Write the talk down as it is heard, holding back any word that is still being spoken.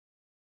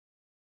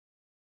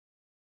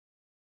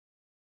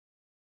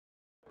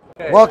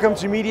Welcome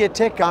to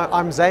Mediatech.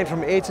 I'm Zane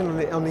from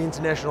Ayrton on the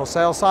international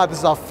sales side. This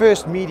is our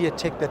first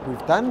Mediatech that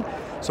we've done.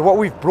 So what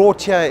we've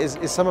brought here is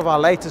some of our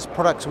latest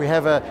products. We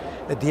have a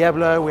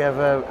Diablo, we have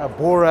a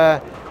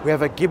Bora, we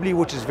have a Ghibli,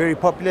 which is very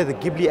popular. The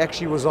Ghibli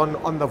actually was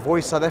on The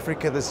Voice South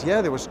Africa this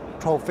year. There was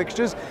 12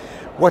 fixtures.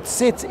 What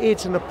sets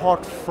Ayrton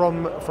apart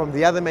from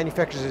the other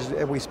manufacturers is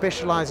that we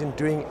specialize in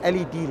doing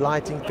LED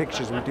lighting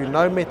fixtures. We do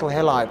no metal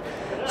halide.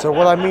 So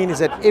what I mean is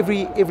that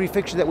every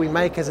fixture that we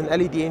make has an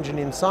LED engine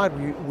inside.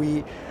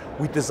 We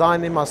design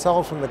them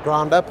ourselves from the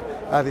ground up.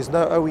 There's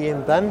no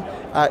OEM done.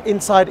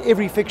 Inside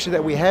every fixture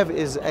that we have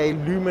is a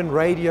Lumen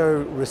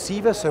radio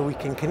receiver, so we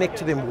can connect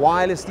to them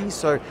wirelessly.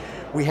 So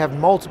we have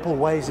multiple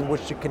ways in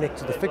which to connect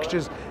to the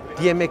fixtures.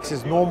 DMX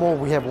is normal,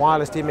 we have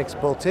wireless DMX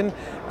built in.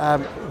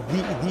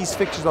 These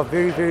fixtures are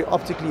very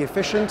optically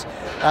efficient.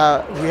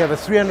 We have a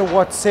 300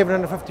 watt,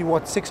 750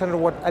 watt, 600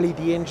 watt LED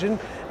engine.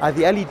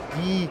 The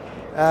LED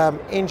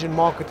engine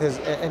market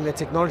and the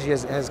technology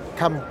has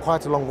come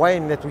quite a long way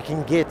in that we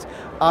can get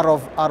out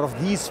of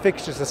these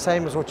fixtures the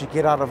same as what you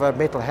get out of a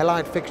metal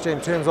halide fixture, in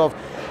terms of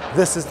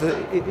this is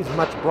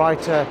much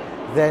brighter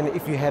than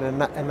if you had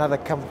another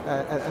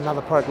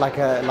product like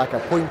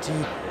a pointy.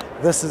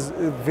 This is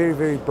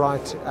very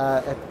bright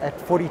at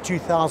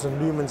 42,000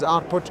 lumens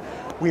output.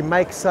 We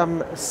make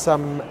some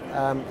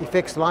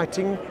effects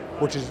lighting,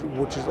 which is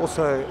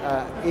also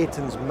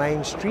Ayrton's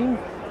mainstream.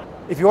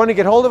 If you want to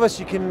get hold of us,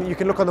 you can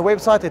look on the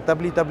website at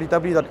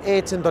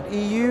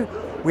www.ayrton.eu.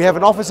 We have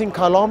an office in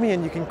Kailami,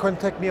 and you can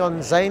contact me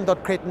on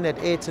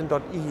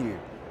zane.cretin@ayrton.eu.